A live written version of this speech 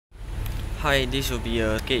Hi, this will be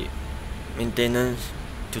a skate maintenance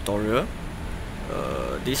tutorial.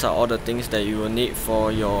 These are all the things that you will need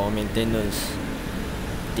for your maintenance: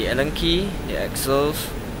 the Allen key, the axles,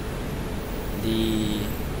 the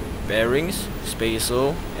bearings,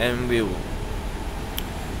 spacer, and wheel.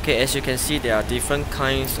 Okay, as you can see, there are different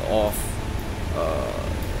kinds of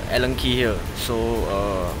Allen key here. So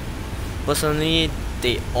personally,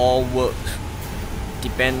 they all work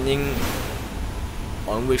depending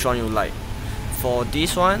on which one you like. For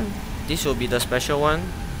this one, this will be the special one.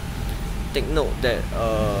 Take note that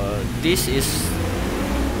this is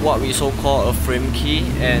what we so call a frame key,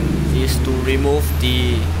 and is to remove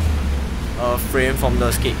the frame from the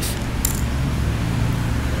skates.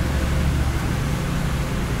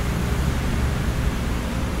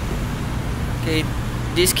 Okay,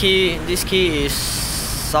 this key is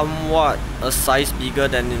somewhat a size bigger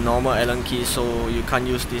than the normal Allen key, so you can't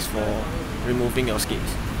use this for removing your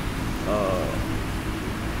skates.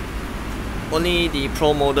 Only the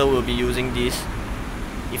pro model will be using this,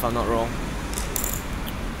 if I'm not wrong.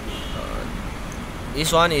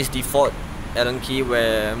 This one is default Allen key,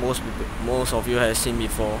 where most of you have seen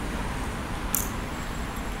before.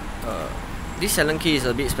 This Allen key is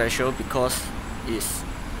a bit special because it's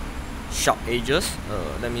sharp edges.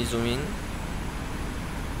 Let me zoom in.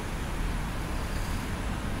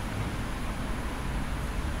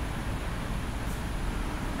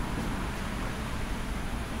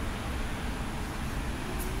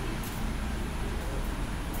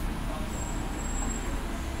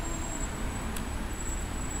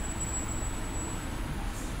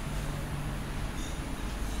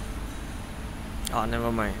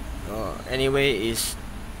 Never mind. Anyway,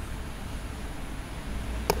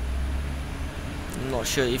 I'm not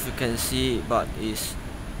sure if you can see it, but it's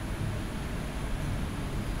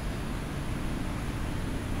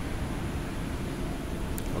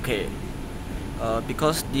okay.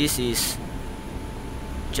 Because this is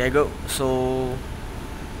jagged, so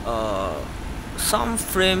certain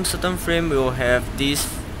frame will have these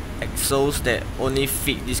axles that only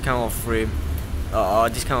fit this kind of frame,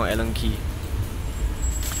 this kind of Allen key.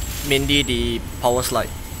 Mainly the power slide.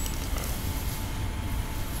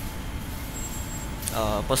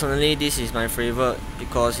 Personally, this is my favorite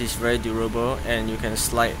because it's very durable and you can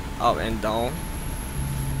slide up and down.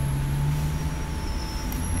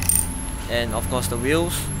 And of course the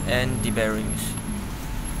wheels and the bearings.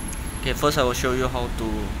 Okay, first I will show you how to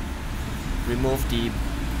remove the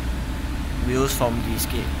wheels from the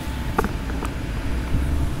skate.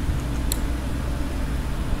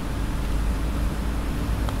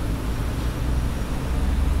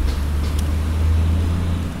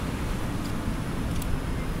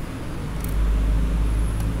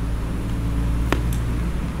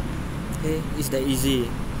 Okay, it's that easy.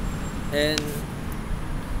 And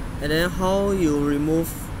then how you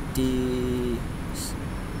remove the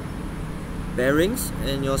bearings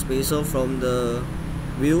and your spacer from the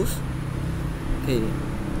wheels. Okay,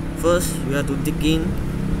 first you have to dig in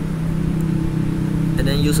and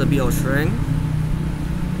then use a bit of strength,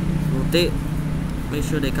 rotate, make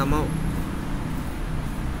sure they come out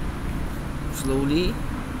slowly.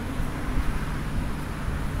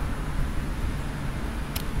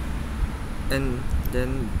 And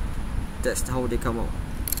then that's how they come out.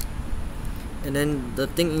 And then the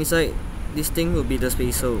thing inside, this thing will be the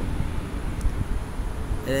spacer.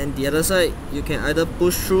 And then the other side, you can either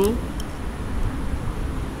push through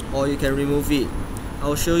or you can remove it.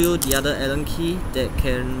 I'll show you the other Allen key that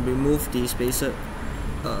can remove the spacer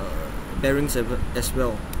bearings as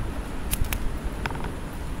well.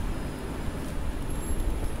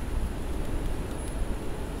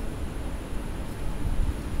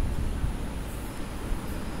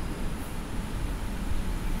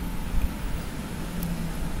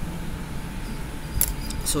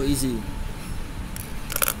 So easy.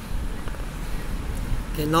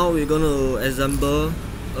 Okay, now we're gonna assemble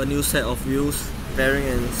a new set of wheels, bearing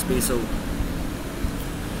and spacer.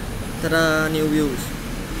 Ta-da! New wheels.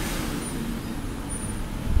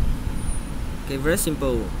 Okay, very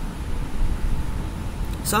simple.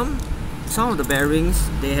 Some of the bearings,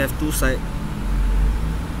 they have two sides.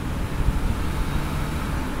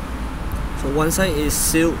 So one side is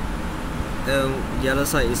sealed and the other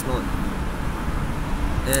side is not.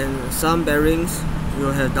 And some bearings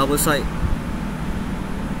will have double side,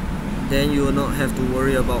 then you will not have to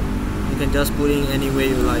worry about. You can just put in any way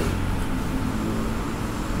you like.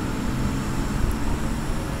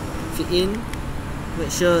 Fit in,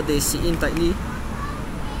 make sure they sit in tightly.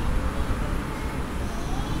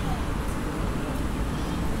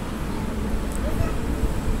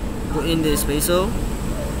 Put in the spacer.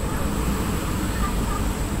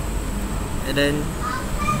 and then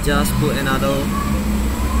just put another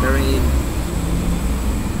bearing in.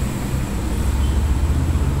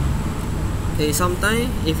 Okay, sometimes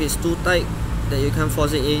if it's too tight that you can't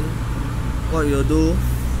force it in, what you'll do,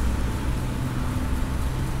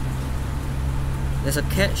 there's a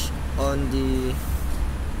catch on the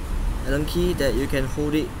Allen key that you can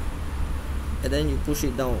hold it and then you push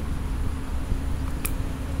it down.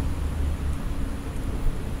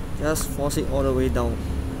 Just force it all the way down.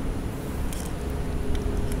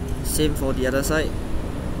 Same for the other side.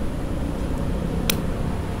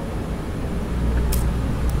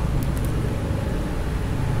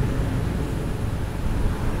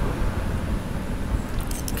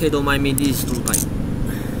 Okay, don't mind me, this is too tight.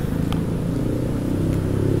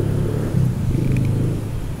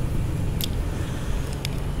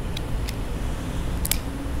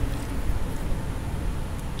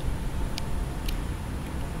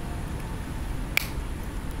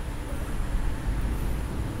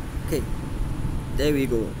 Okay, there we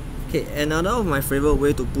go. Okay, another of my favorite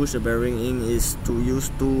way to push the bearing in is to use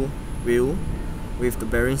two wheels with the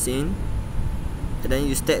bearings in, and then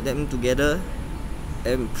you stack them together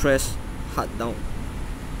and press hard down.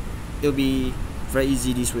 It'll be very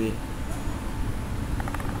easy this way.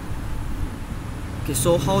 Okay,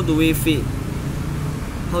 so how do we fit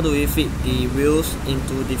the wheels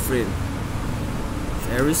into the frame?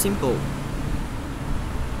 Very simple.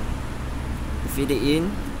 Fit it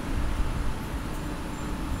in,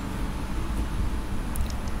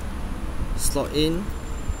 slot in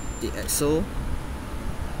the axle,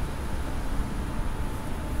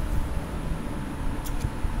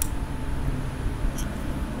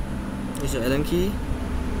 use your Allen key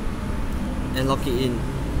and lock it in.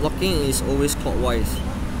 Locking is always clockwise.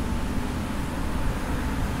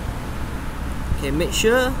 Okay, make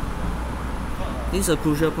sure, this is a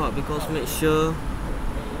crucial part, because make sure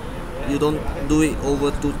you don't do it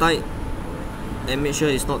over too tight, and make sure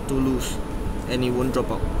it's not too loose and it won't drop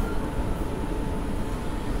out.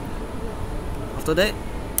 After that,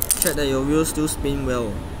 check that your wheels still spin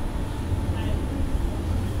well.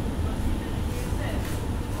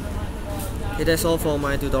 Okay, that's all for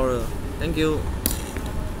my tutorial. Thank you.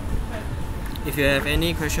 If you have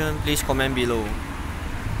any question, please comment below.